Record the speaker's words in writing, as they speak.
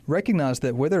recognize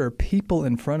that whether there are people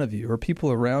in front of you or people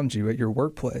around you at your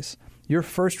workplace, your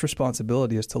first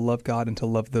responsibility is to love God and to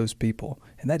love those people.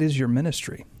 And that is your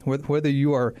ministry. Whether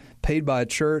you are paid by a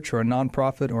church or a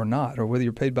nonprofit or not, or whether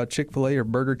you're paid by Chick-fil-A or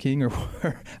Burger King or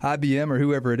IBM or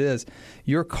whoever it is,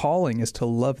 your calling is to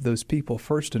love those people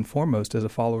first and foremost as a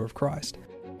follower of Christ.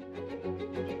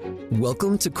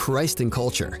 Welcome to Christ and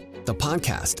Culture, the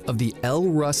podcast of the L.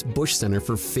 Russ Bush Center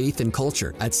for Faith and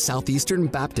Culture at Southeastern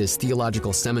Baptist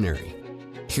Theological Seminary.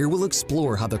 Here we'll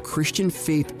explore how the Christian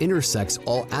faith intersects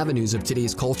all avenues of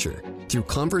today's culture through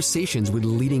conversations with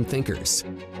leading thinkers.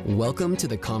 Welcome to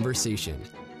The Conversation.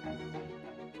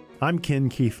 I'm Ken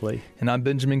Keathley. And I'm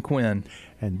Benjamin Quinn.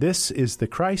 And this is the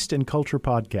Christ and Culture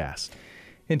Podcast.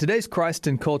 In today's Christ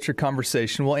and Culture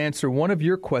conversation, we'll answer one of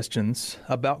your questions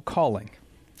about calling.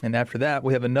 And after that,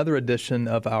 we have another edition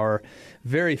of our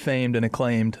very famed and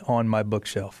acclaimed On My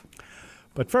Bookshelf.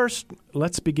 But first,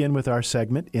 let's begin with our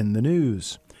segment, In the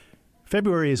News.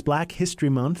 February is Black History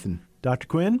Month, and Dr.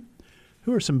 Quinn,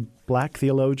 who are some Black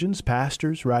theologians,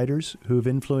 pastors, writers who have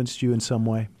influenced you in some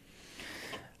way?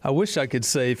 I wish I could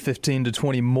say 15 to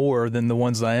 20 more than the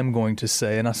ones I am going to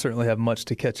say, and I certainly have much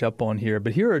to catch up on here.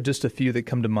 But here are just a few that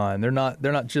come to mind. They're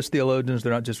not just theologians,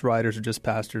 they're not just writers or just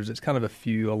pastors. It's kind of a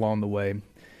few along the way.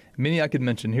 Many I could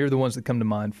mention. Here are the ones that come to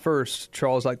mind. First,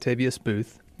 Charles Octavius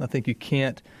Booth. I think you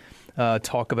can't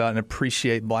talk about and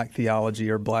appreciate Black theology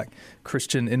or Black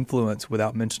Christian influence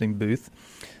without mentioning Booth.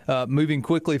 Moving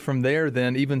quickly from there,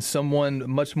 then, even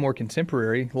someone much more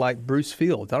contemporary like Bruce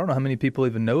Fields. I don't know how many people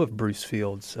even know of Bruce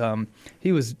Fields.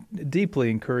 He was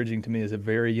deeply encouraging to me as a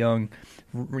very young,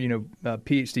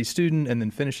 PhD student and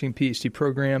then finishing PhD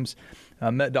programs. I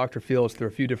met Dr. Fields through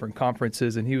a few different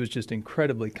conferences, and he was just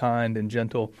incredibly kind and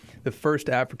gentle. The first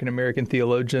African-American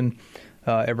theologian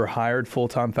ever hired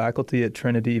full-time faculty at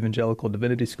Trinity Evangelical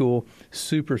Divinity School.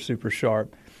 Super, super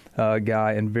sharp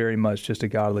guy and very much just a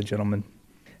godly gentleman.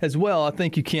 As well, I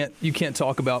think you can't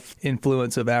talk about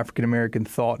influence of African-American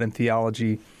thought and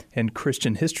theology and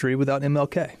Christian history without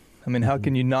MLK. I mean, how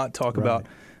can you not talk about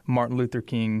Martin Luther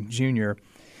King Jr.?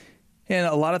 And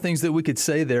a lot of things that we could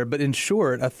say there, but in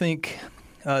short, I think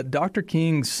Dr.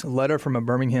 King's letter from a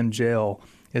Birmingham jail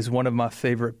is one of my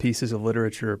favorite pieces of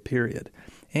literature, period.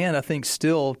 And I think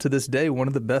still, to this day, one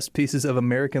of the best pieces of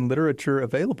American literature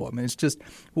available. I mean,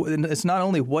 it's not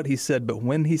only what he said, but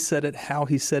when he said it, how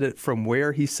he said it, from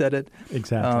where he said it.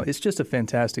 Exactly. It's just a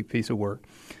fantastic piece of work.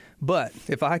 But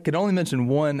if I could only mention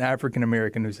one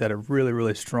African-American who's had a really,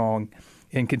 really strong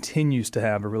and continues to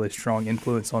have a really strong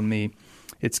influence on me,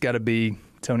 it's got to be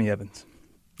Tony Evans.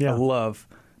 Yeah. I love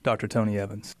Dr. Tony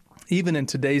Evans. Even in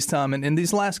today's time, and in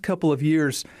these last couple of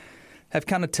years, have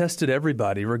kind of tested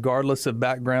everybody, regardless of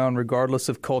background, regardless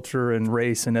of culture and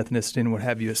race and ethnicity and what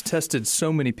have you. It's tested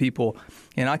so many people,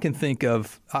 and I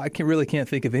really can't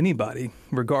think of anybody,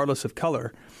 regardless of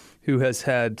color, who has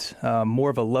had more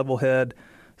of a level head,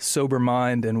 sober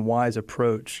mind, and wise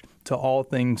approach to all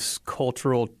things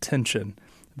cultural tension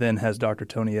than has Dr.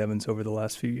 Tony Evans over the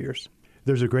last few years.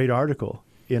 There's a great article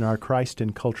in our Christ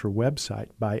and Culture website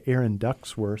by Aaron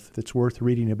Ducksworth that's worth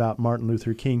reading about Martin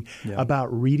Luther King, about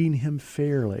reading him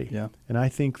fairly. Yeah. And I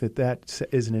think that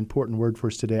is an important word for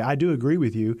us today. I do agree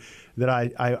with you that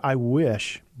I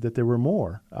wish that there were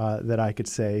more that I could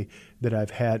say that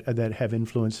I've had that have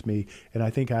influenced me, and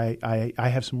I think I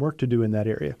have some work to do in that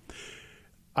area.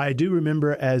 I do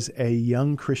remember as a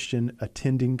young Christian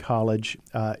attending college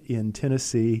in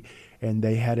Tennessee, and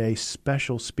they had a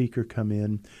special speaker come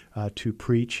in to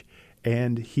preach,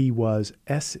 and he was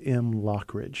S.M.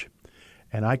 Lockridge.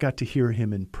 And I got to hear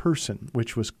him in person,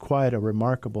 which was quite a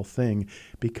remarkable thing,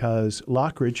 because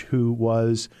Lockridge, who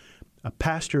was a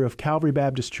pastor of Calvary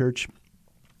Baptist Church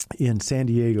in San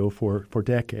Diego for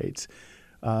decades,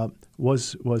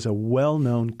 was a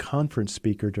well-known conference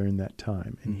speaker during that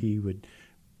time, and he would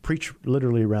preach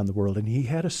literally around the world. And he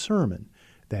had a sermon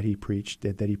that he preached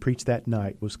that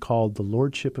night was called The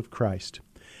Lordship of Christ.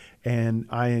 And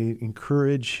I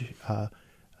encourage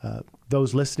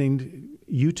those listening to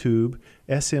YouTube,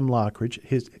 S.M. Lockridge.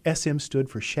 His S.M. stood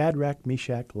for Shadrach,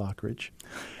 Meshach, Lockridge.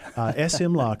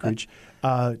 S.M. Lockridge.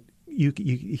 The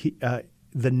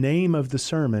name of the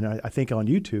sermon, I think on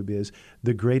YouTube, is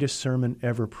The Greatest Sermon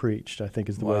Ever Preached, I think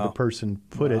is the way the person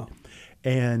put it.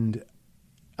 And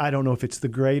I don't know if it's the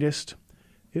greatest.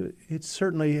 It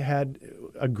certainly had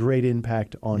a great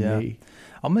impact on me.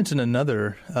 I'll mention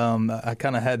another. I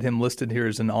kind of had him listed here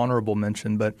as an honorable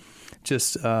mention, but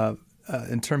just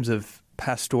in terms of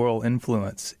pastoral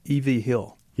influence, E.V.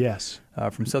 Hill. Yes.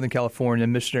 From Southern California,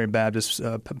 missionary Baptist,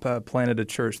 planted a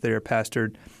church there,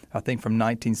 pastored, I think, from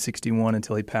 1961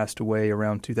 until he passed away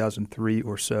around 2003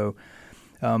 or so.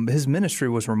 His ministry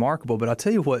was remarkable, but I'll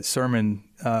tell you what sermon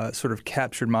sort of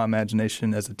captured my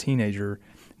imagination as a teenager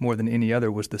more than any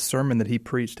other was the sermon that he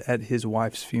preached at his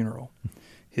wife's funeral.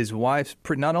 His wife's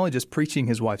not only just preaching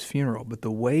his wife's funeral, but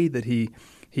the way that he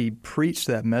preached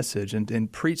that message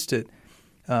and preached it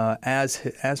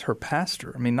as her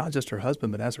pastor. I mean, not just her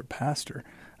husband, but as her pastor.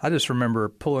 I just remember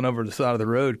pulling over to the side of the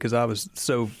road because I was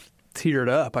so teared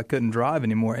up I couldn't drive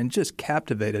anymore, and just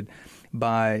captivated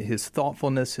by his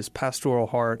thoughtfulness, his pastoral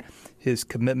heart, his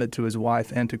commitment to his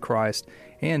wife and to Christ,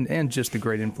 and just the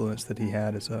great influence that he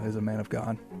had as a man of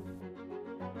God.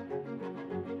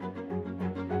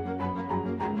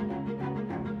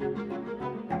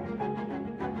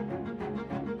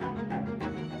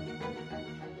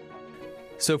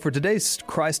 So for today's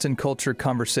Christ and Culture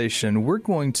conversation, we're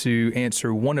going to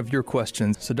answer one of your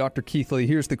questions. So Dr. Keathley,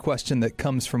 here's the question that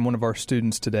comes from one of our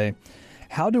students today.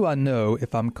 How do I know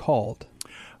if I'm called?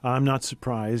 I'm not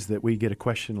surprised that we get a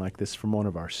question like this from one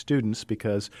of our students,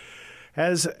 because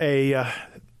as a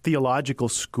theological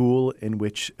school in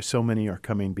which so many are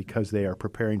coming because they are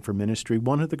preparing for ministry,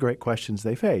 one of the great questions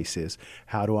they face is,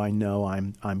 how do I know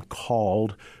I'm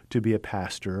called to be a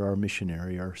pastor or a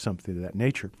missionary or something of that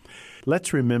nature?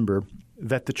 Let's remember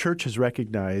that the church has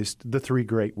recognized the three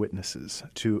great witnesses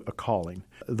to a calling: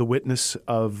 the witness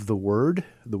of the Word,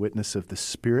 the witness of the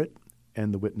Spirit,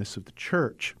 and the witness of the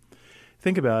church.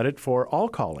 Think about it. For all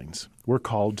callings, we're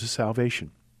called to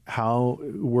salvation. How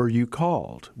were you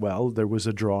called? Well, there was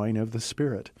a drawing of the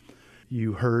Spirit.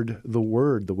 You heard the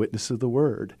Word, the witness of the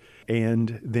Word.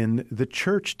 And then the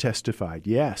church testified,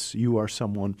 yes, you are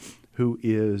someone who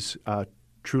is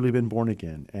truly been born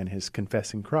again and is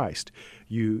confessing Christ.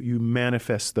 You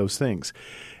manifest those things.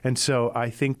 And so I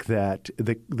think that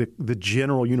the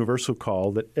general universal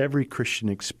call that every Christian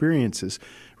experiences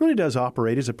really does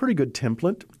operate as a pretty good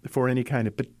template for any kind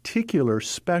of particular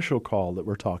special call that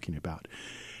we're talking about.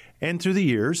 And through the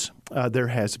years, there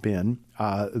has been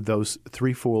those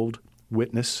threefold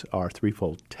witness or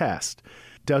threefold test.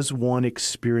 Does one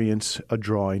experience a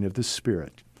drawing of the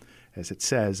Spirit? As it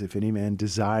says, if any man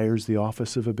desires the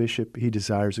office of a bishop, he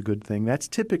desires a good thing. That's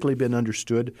typically been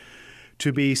understood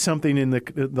to be something in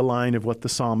the line of what the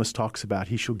psalmist talks about.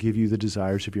 He shall give you the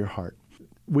desires of your heart.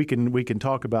 We can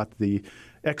talk about the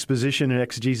exposition and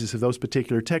exegesis of those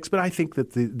particular texts, but I think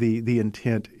that the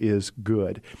intent is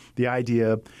good. The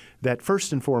idea that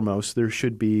first and foremost there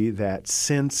should be that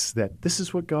sense that this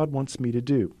is what God wants me to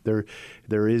do.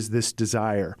 There is this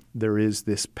desire, there is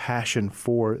this passion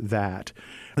for that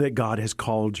God has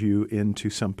called you into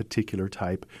some particular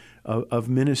type of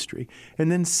ministry.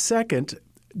 And then second,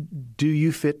 do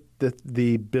you fit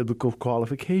the biblical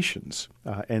qualifications?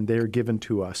 And they're given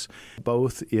to us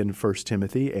both in 1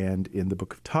 Timothy and in the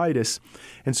book of Titus.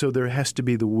 And so there has to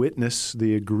be the witness,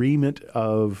 the agreement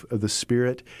of the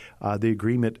Spirit, the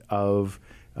agreement of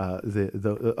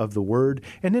the Word.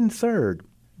 And then third,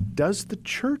 does the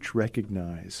church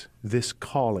recognize this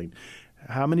calling?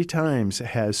 How many times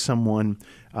has someone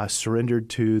surrendered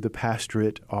to the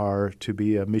pastorate or to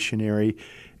be a missionary,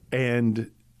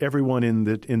 and everyone in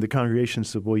the congregation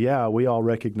said, well, yeah, we all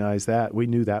recognize that. We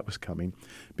knew that was coming,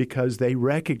 because they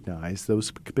recognize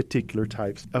those particular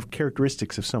types of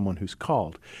characteristics of someone who's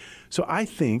called. So I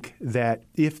think that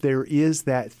if there is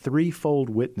that threefold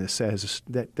witness,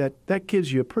 that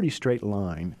gives you a pretty straight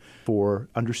line for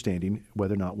understanding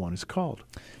whether or not one is called.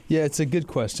 Yeah, it's a good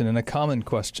question and a common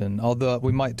question, although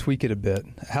we might tweak it a bit.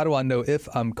 How do I know if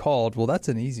I'm called? Well, that's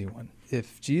an easy one.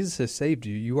 If Jesus has saved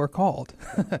you, you are called.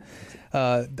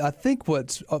 I think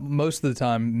what's most of the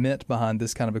time meant behind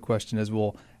this kind of a question is,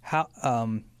 well, how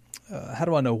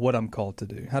do I know what I'm called to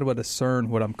do? How do I discern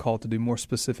what I'm called to do more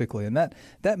specifically? And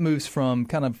that moves from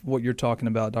kind of what you're talking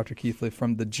about, Dr. Keathley,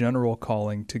 from the general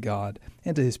calling to God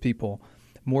and to His people,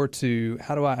 more to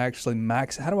how do I actually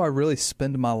how do I really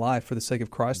spend my life for the sake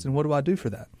of Christ, and what do I do for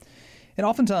that? And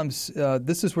oftentimes,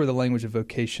 this is where the language of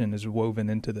vocation is woven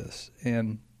into this.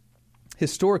 And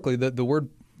historically, the word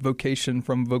vocation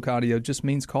from vocatio just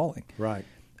means calling. Right.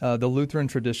 The Lutheran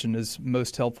tradition is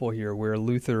most helpful here, where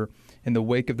Luther, in the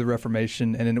wake of the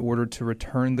Reformation and in order to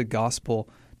return the gospel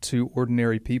to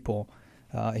ordinary people,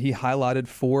 he highlighted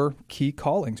four key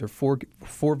callings, or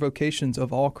four vocations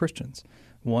of all Christians.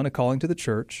 1, a calling to the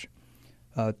church.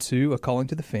 2, a calling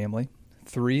to the family.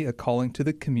 3, a calling to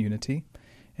the community.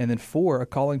 And then 4, a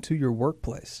calling to your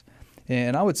workplace.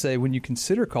 And I would say when you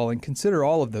consider calling, consider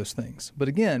all of those things. But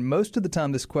again, most of the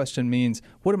time this question means,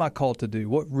 what am I called to do?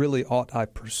 What really ought I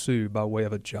pursue by way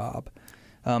of a job?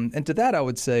 And to that I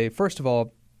would say, first of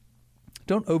all,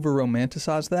 Don't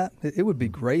over-romanticize that. It would be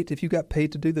great if you got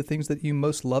paid to do the things that you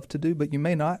most love to do, but you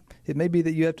may not. It may be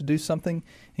that you have to do something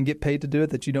and get paid to do it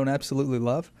that you don't absolutely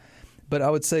love. But I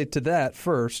would say to that,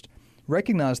 first,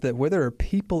 recognize that where there are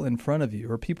people in front of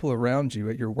you or people around you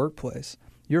at your workplace,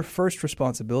 your first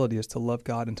responsibility is to love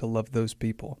God and to love those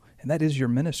people. And that is your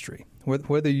ministry.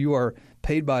 Whether you are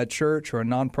paid by a church or a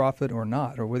nonprofit or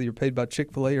not, or whether you're paid by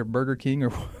Chick-fil-A or Burger King or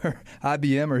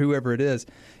IBM or whoever it is,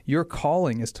 your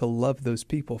calling is to love those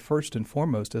people first and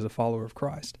foremost as a follower of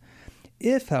Christ.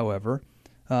 If, however,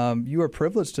 you are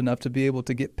privileged enough to be able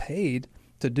to get paid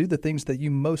to do the things that you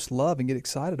most love and get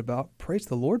excited about, praise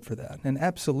the Lord for that. And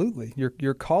absolutely,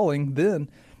 your calling then,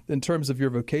 in terms of your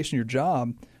vocation, your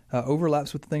job,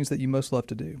 overlaps with the things that you most love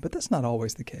to do. But that's not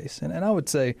always the case. And I would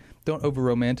say don't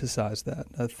over-romanticize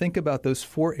that. Think about those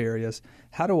 4 areas.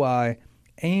 How do I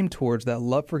aim towards that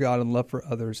love for God and love for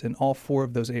others in all 4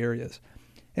 of those areas?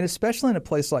 And especially in a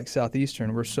place like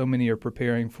Southeastern, where so many are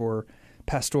preparing for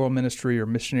pastoral ministry or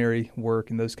missionary work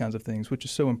and those kinds of things, which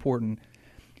is so important,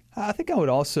 I think I would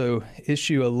also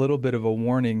issue a little bit of a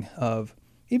warning of,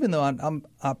 even though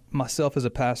I myself as a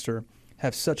pastor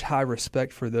have such high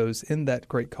respect for those in that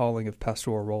great calling of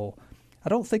pastoral role, I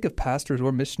don't think of pastors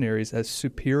or missionaries as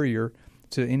superior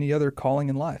to any other calling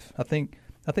in life. I think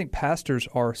pastors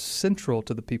are central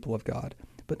to the people of God,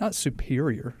 but not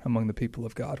superior among the people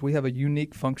of God. We have a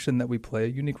unique function that we play, a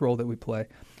unique role that we play,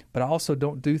 but I also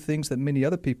don't do things that many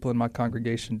other people in my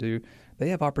congregation do. They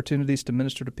have opportunities to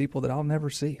minister to people that I'll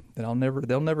never see, they'll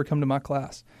never come to my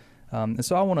class. And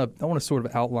so I want to sort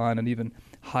of outline and even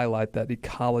highlight that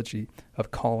ecology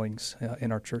of callings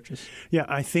in our churches. Yeah,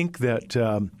 I think that,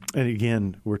 and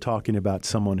again, we're talking about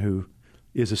someone who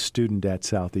is a student at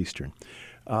Southeastern.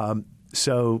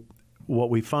 So what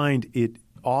we find it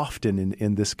often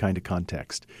in this kind of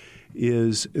context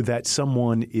is that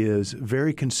someone is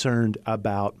very concerned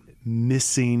about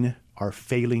missing or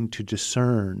failing to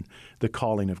discern the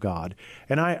calling of God.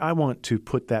 And I want to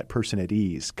put that person at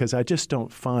ease, because I just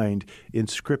don't find in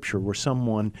Scripture where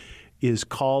someone is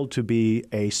called to be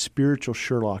a spiritual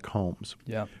Sherlock Holmes,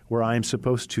 where I am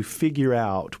supposed to figure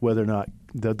out whether or not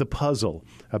the puzzle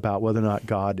about whether or not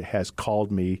God has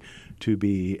called me to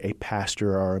be a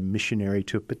pastor or a missionary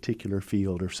to a particular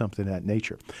field or something of that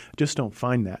nature. I just don't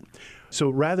find that. So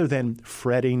rather than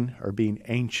fretting or being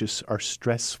anxious or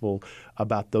stressful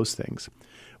about those things,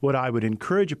 what I would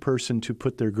encourage a person to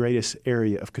put their greatest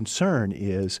area of concern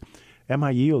is, am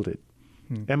I yielded?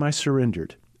 Am I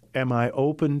surrendered? Am I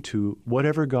open to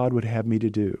whatever God would have me to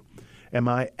do? Am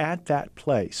I at that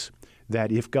place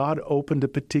that if God opened a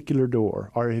particular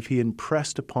door or if He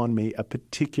impressed upon me a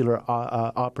particular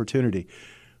opportunity,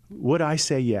 would I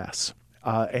say yes?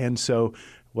 And so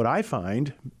what I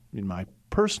find in my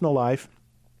personal life,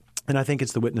 and I think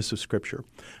it's the witness of Scripture,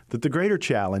 that the greater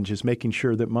challenge is making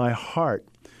sure that my heart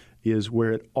is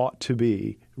where it ought to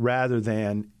be, rather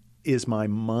than is my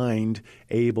mind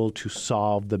able to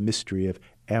solve the mystery of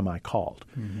am I called?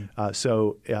 I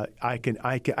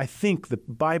think the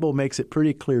Bible makes it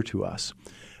pretty clear to us.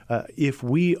 If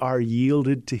we are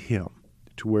yielded to Him,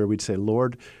 to where we'd say,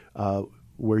 Lord,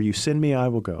 where you send me, I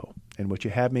will go, and what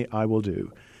you have me, I will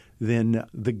do, then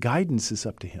the guidance is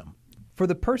up to Him. For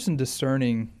the person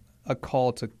discerning a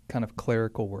call to kind of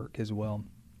clerical work as well,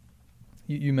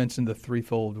 you mentioned the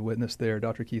threefold witness there,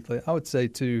 Dr. Keathley. I would say,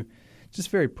 too, just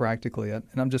very practically, and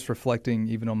I'm just reflecting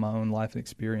even on my own life and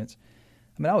experience.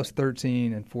 I mean, I was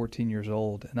 13 and 14 years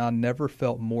old, and I never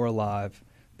felt more alive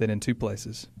than in 2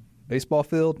 places, baseball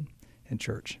field and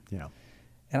church. Yeah.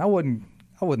 And I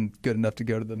wasn't good enough to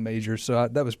go to the majors, so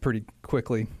that was pretty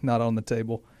quickly not on the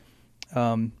table.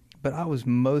 But I was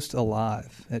most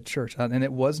alive at church, and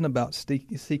it wasn't about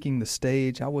seeking the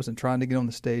stage. I wasn't trying to get on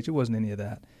the stage. It wasn't any of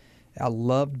that. I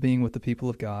loved being with the people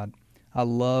of God. I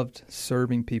loved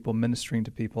serving people, ministering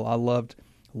to people. I loved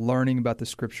learning about the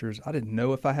Scriptures. I didn't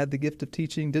know if I had the gift of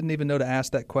teaching, didn't even know to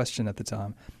ask that question at the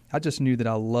time. I just knew that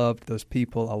I loved those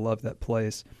people. I loved that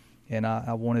place, and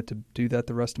I wanted to do that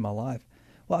the rest of my life.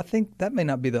 Well, I think that may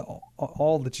not be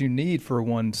all that you need for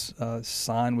one's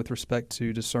sign with respect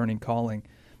to discerning calling.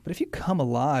 But if you come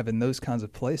alive in those kinds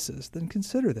of places, then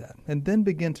consider that, and then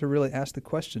begin to really ask the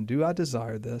question, do I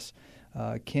desire this?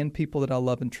 Can people that I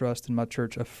love and trust in my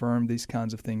church affirm these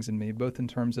kinds of things in me, both in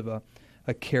terms of a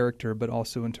character, but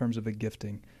also in terms of a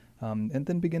gifting, and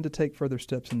then begin to take further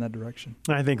steps in that direction.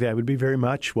 I think that would be very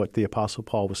much what the Apostle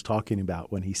Paul was talking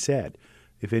about when he said,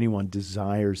 if anyone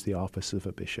desires the office of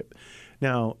a bishop.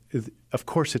 Now, of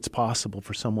course, it's possible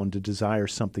for someone to desire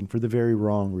something for the very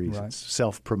wrong reasons, right.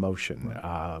 Self-promotion,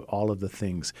 all of the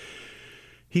things.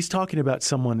 He's talking about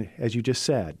someone, as you just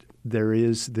said, there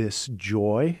is this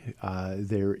joy.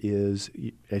 There is,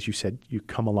 as you said, you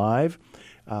come alive.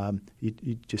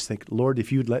 You just think, Lord,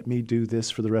 if you'd let me do this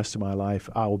for the rest of my life,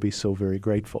 I will be so very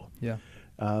grateful. Yeah.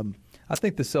 I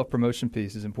think the self-promotion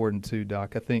piece is important too,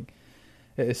 Doc. I think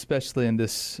especially in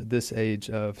this age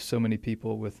of so many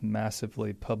people with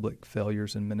massively public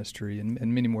failures in ministry and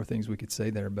many more things we could say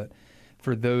there, but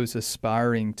for those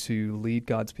aspiring to lead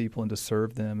God's people and to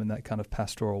serve them in that kind of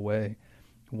pastoral way,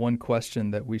 one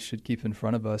question that we should keep in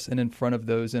front of us and in front of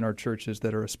those in our churches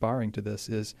that are aspiring to this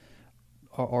is,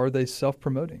 are they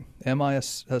self-promoting? Am I a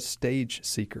stage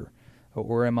seeker?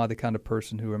 Or am I the kind of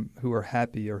person who are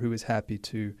happy or who is happy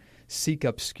to seek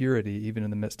obscurity even in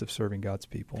the midst of serving God's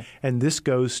people? And this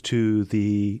goes to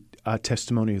the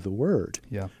testimony of the Word.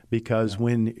 Yeah. Because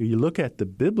when you look at the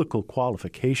biblical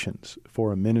qualifications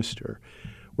for a minister,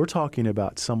 we're talking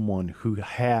about someone who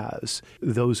has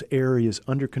those areas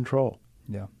under control.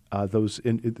 Yeah. Those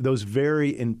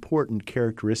very important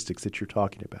characteristics that you're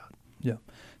talking about. Yeah.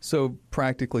 So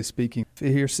practically speaking,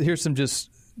 here's some just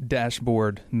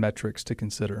dashboard metrics to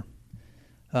consider.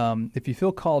 If you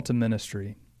feel called to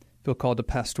ministry, feel called to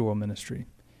pastoral ministry,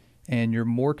 and you're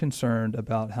more concerned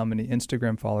about how many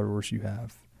Instagram followers you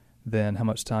have than how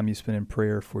much time you spend in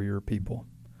prayer for your people,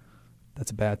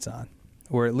 that's a bad sign.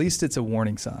 Or at least it's a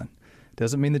warning sign.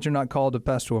 Doesn't mean that you're not called to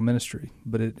pastoral ministry,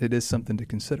 but it is something to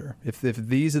consider. If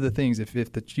these are the things, if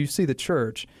you see the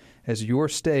church as your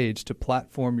stage to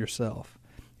platform yourself,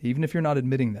 even if you're not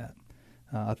admitting that,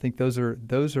 I think those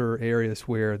are areas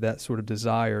where that sort of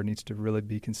desire needs to really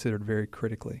be considered very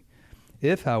critically.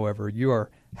 If, however, you are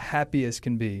happy as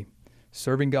can be,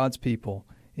 serving God's people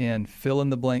in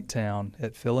fill-in-the-blank town,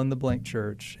 at fill-in-the-blank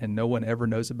church, and no one ever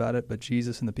knows about it but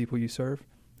Jesus and the people you serve,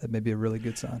 that may be a really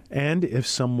good sign. And if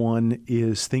someone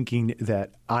is thinking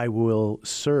that I will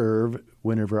serve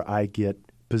whenever I get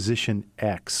position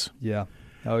X. Yeah.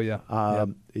 Oh, yeah.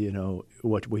 You know,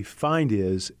 what we find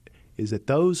is that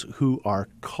those who are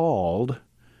called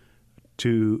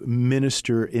to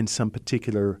minister in some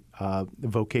particular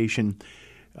vocation,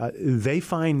 they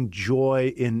find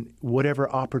joy in whatever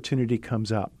opportunity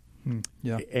comes up.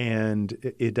 Yeah. And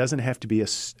it doesn't have to be a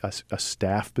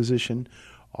staff position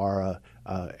or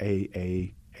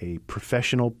a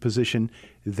professional position.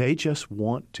 They just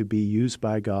want to be used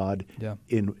by God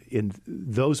in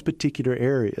those particular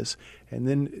areas. And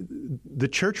then the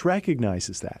church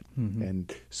recognizes that. Mm-hmm.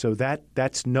 And so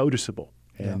that's noticeable,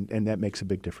 and that makes a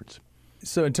big difference.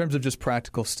 So in terms of just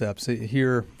practical steps,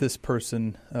 here this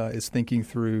person is thinking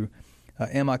through,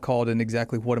 am I called, and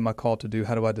exactly what am I called to do?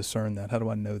 How do I discern that? How do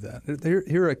I know that?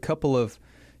 Here are a couple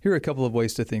of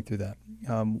ways to think through that.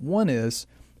 One is,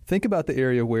 think about the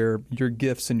area where your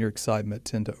gifts and your excitement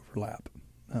tend to overlap,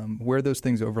 where those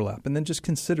things overlap, and then just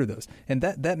consider those. And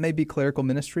that may be clerical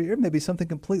ministry, or it may be something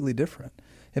completely different,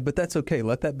 but that's okay.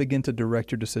 Let that begin to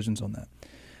direct your decisions on that.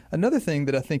 Another thing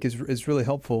that I think is really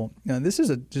helpful, and this is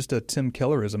just a Tim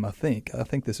Kellerism, I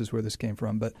think this is where this came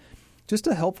from, but just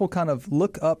a helpful kind of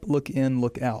look up, look in,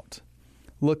 look out.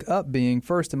 Look up being,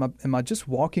 first, am I just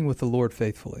walking with the Lord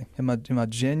faithfully? Am I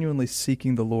genuinely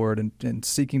seeking the Lord and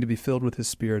seeking to be filled with His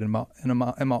Spirit? Am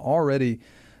I already,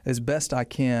 as best I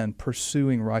can,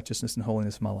 pursuing righteousness and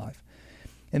holiness in my life?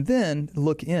 And then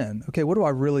look in. Okay, what do I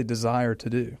really desire to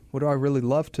do? What do I really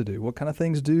love to do? What kind of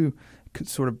things do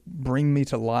sort of bring me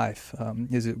to life?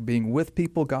 Is it being with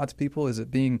people, God's people? Is it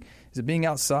being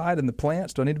outside in the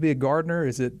plants? Do I need to be a gardener?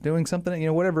 Is it doing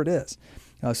something? Whatever it is.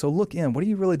 So look in. What do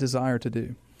you really desire to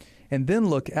do? And then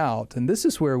look out. And this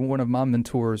is where one of my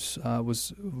mentors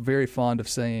was very fond of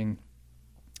saying,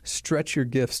 stretch your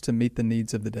gifts to meet the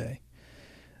needs of the day.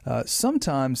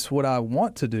 Sometimes what I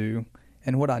want to do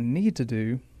and what I need to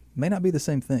do may not be the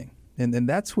same thing. And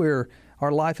that's where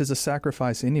our life is a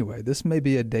sacrifice anyway. This may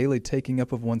be a daily taking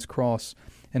up of one's cross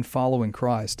and following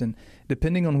Christ. And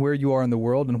depending on where you are in the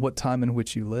world and what time in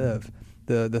which you live,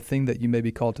 the thing that you may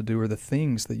be called to do or the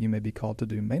things that you may be called to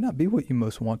do may not be what you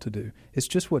most want to do. It's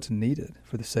just what's needed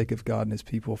for the sake of God and His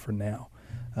people for now.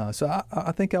 So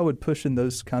I think I would push in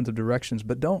those kinds of directions,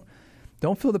 but don't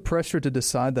feel the pressure to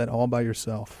decide that all by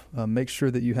yourself. Make sure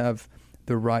that you have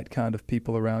the right kind of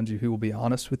people around you who will be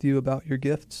honest with you about your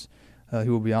gifts,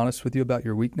 who will be honest with you about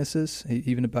your weaknesses,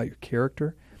 even about your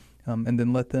character, and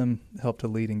then let them help to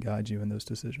lead and guide you in those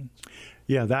decisions.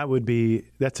 Yeah,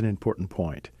 that's an important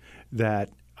point, that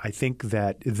I think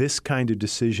that this kind of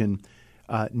decision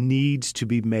needs to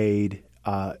be made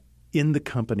in the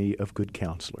company of good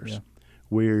counselors,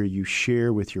 where you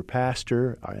share with your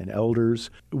pastor and elders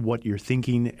what you're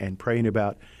thinking and praying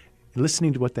about,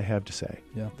 listening to what they have to say.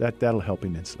 Yeah. That'll help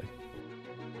immensely.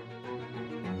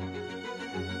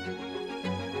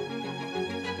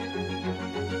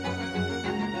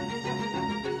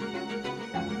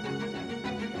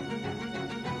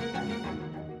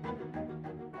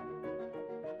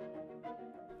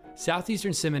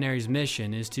 Southeastern Seminary's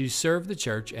mission is to serve the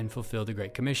church and fulfill the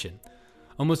Great Commission.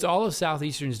 Almost all of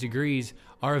Southeastern's degrees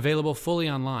are available fully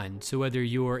online, so whether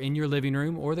you're in your living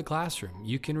room or the classroom,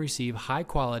 you can receive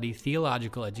high-quality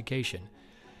theological education.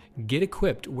 Get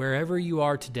equipped wherever you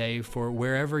are today for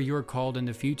wherever you're called in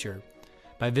the future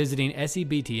by visiting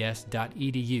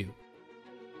sebts.edu.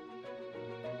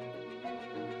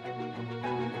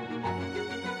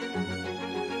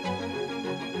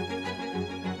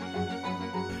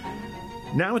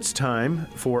 Now it's time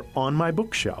for On My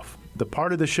Bookshelf, the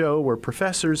part of the show where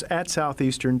professors at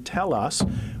Southeastern tell us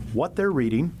what they're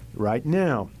reading right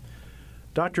now.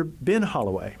 Dr. Ben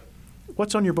Holloway,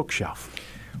 what's on your bookshelf?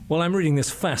 Well, I'm reading this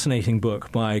fascinating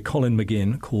book by Colin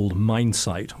McGinn called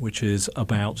Mindsight, which is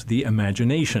about the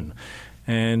imagination.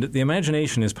 And the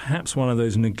imagination is perhaps one of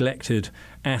those neglected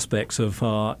aspects of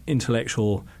our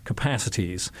intellectual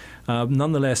capacities.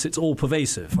 Nonetheless, it's all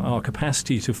pervasive. Our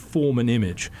capacity to form an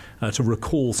image, to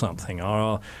recall something,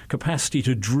 our capacity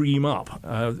to dream up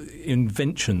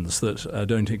inventions that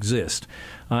don't exist,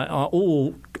 are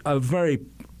all a very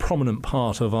prominent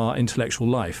part of our intellectual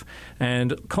life.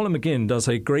 And Colin McGinn does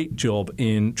a great job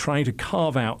in trying to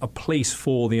carve out a place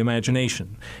for the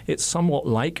imagination. It's somewhat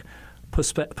like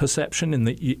perception in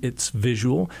that it's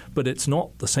visual, but it's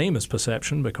not the same as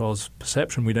perception, because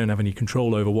perception, we don't have any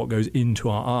control over what goes into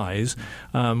our eyes,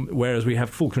 whereas we have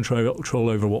full control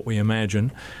over what we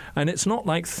imagine. And it's not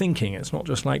like thinking. It's not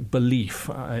just like belief.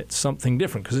 It's something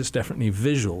different because it's definitely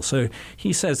visual. So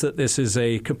he says that this is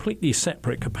a completely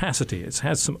separate capacity. It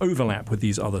has some overlap with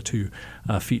these other two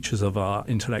features of our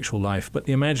intellectual life, but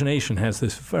the imagination has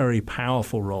this very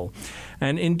powerful role.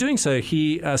 And in doing so,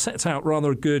 he sets out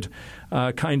rather a good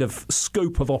kind of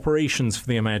scope of operations for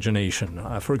the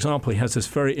imagination. For example, he has this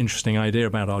very interesting idea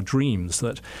about our dreams,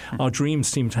 that our dreams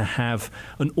seem to have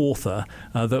an author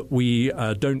that we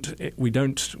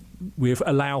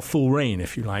allow full reign,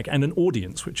 if you like, and an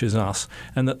audience, which is us,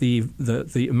 and that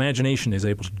the imagination is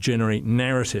able to generate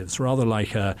narratives, rather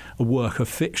like a work of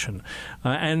fiction.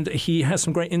 And he has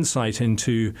some great insight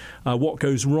into what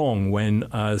goes wrong when,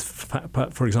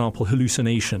 for example,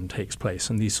 hallucination takes place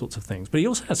and these sorts of things. But he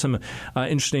also has some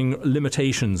interesting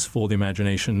limitations for the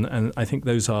imagination, and I think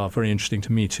those are very interesting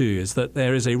to me too, is that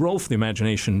there is a role for the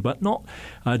imagination, but not,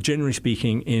 generally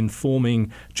speaking, in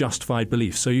forming justified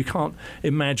beliefs. So you can't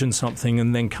imagine something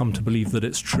and then come to believe that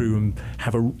it's true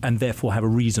and therefore have a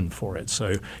reason for it.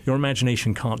 So your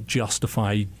imagination can't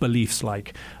justify beliefs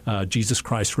like Jesus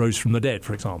Christ rose from the dead,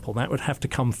 for example. That would have to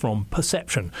come from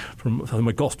perception, from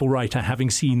a gospel writer having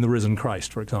seen the risen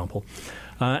Christ, for example.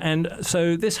 And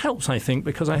so this helps, I think,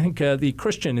 because I think the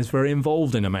Christian is very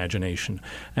involved in imagination.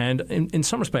 And in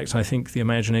some respects, I think the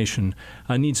imagination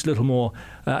needs a little more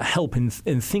help in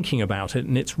thinking about it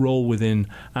and its role within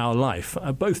our life,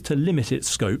 both to limit its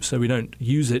scope so we don't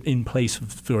use it in place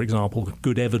of, for example,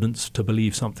 good evidence to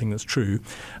believe something that's true,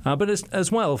 but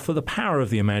as well for the power of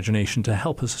the imagination to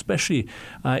help us, especially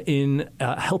in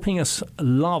helping us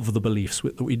love the beliefs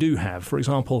that we do have. For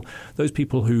example, those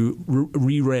people who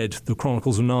reread the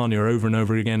Chronicles of Narnia over and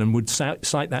over again and would cite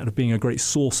that as being a great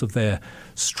source of their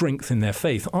strength in their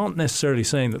faith aren't necessarily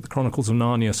saying that the Chronicles of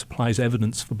Narnia supplies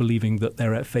evidence for believing that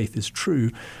their faith is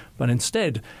true, but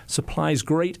instead supplies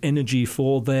great energy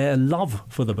for their love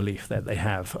for the belief that they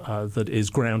have that is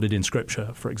grounded in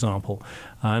Scripture, for example.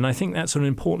 And I think that's an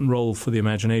important role for the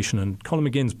imagination. And Colin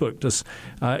McGinn's book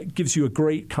gives you a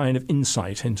great kind of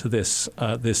insight into this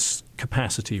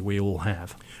capacity we all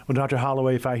have. Well, Dr.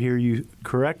 Holloway, if I hear you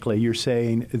correctly, you're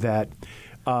saying that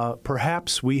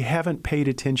perhaps we haven't paid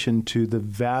attention to the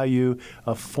value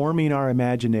of forming our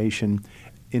imagination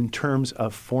in terms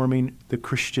of forming the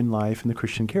Christian life and the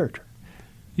Christian character.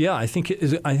 Yeah, I think it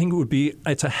is. I think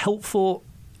it's a helpful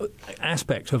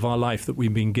aspect of our life that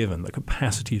we've been given, the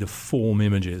capacity to form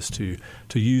images, to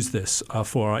use this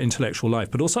for our intellectual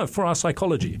life, but also for our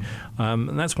psychology.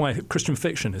 And that's why Christian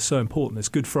fiction is so important. It's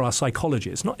good for our psychology.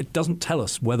 It doesn't tell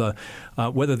us whether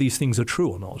these things are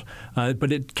true or not,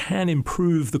 but it can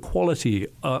improve the quality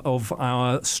of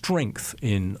our strength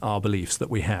in our beliefs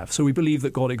that we have. So we believe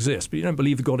that God exists, but you don't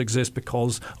believe that God exists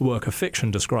because a work of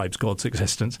fiction describes God's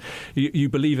existence. You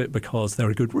believe it because there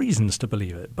are good reasons to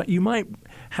believe it. But you might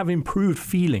have improved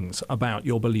feelings about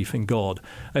your belief in God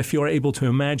if you're able to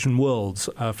imagine worlds,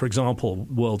 for example,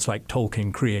 worlds like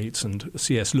Tolkien creates and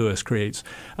C.S. Lewis creates,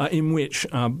 in which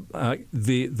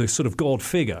the sort of God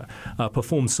figure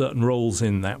performs certain roles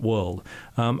in that world,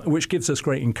 which gives us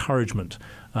great encouragement.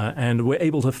 And we're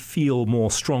able to feel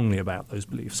more strongly about those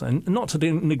beliefs and not to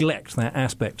neglect that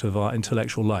aspect of our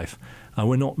intellectual life.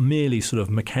 We're not merely sort of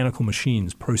mechanical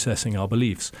machines processing our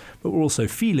beliefs, but we're also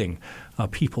feeling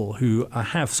people who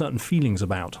have certain feelings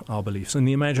about our beliefs. And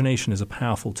the imagination is a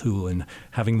powerful tool in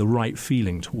having the right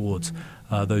feeling towards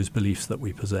those beliefs that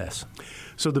we possess.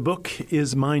 So the book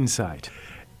is Mindsight.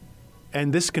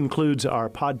 And this concludes our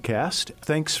podcast.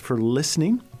 Thanks for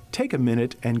listening. Take a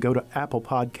minute and go to Apple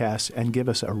Podcasts and give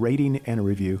us a rating and a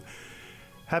review.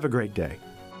 Have a great day.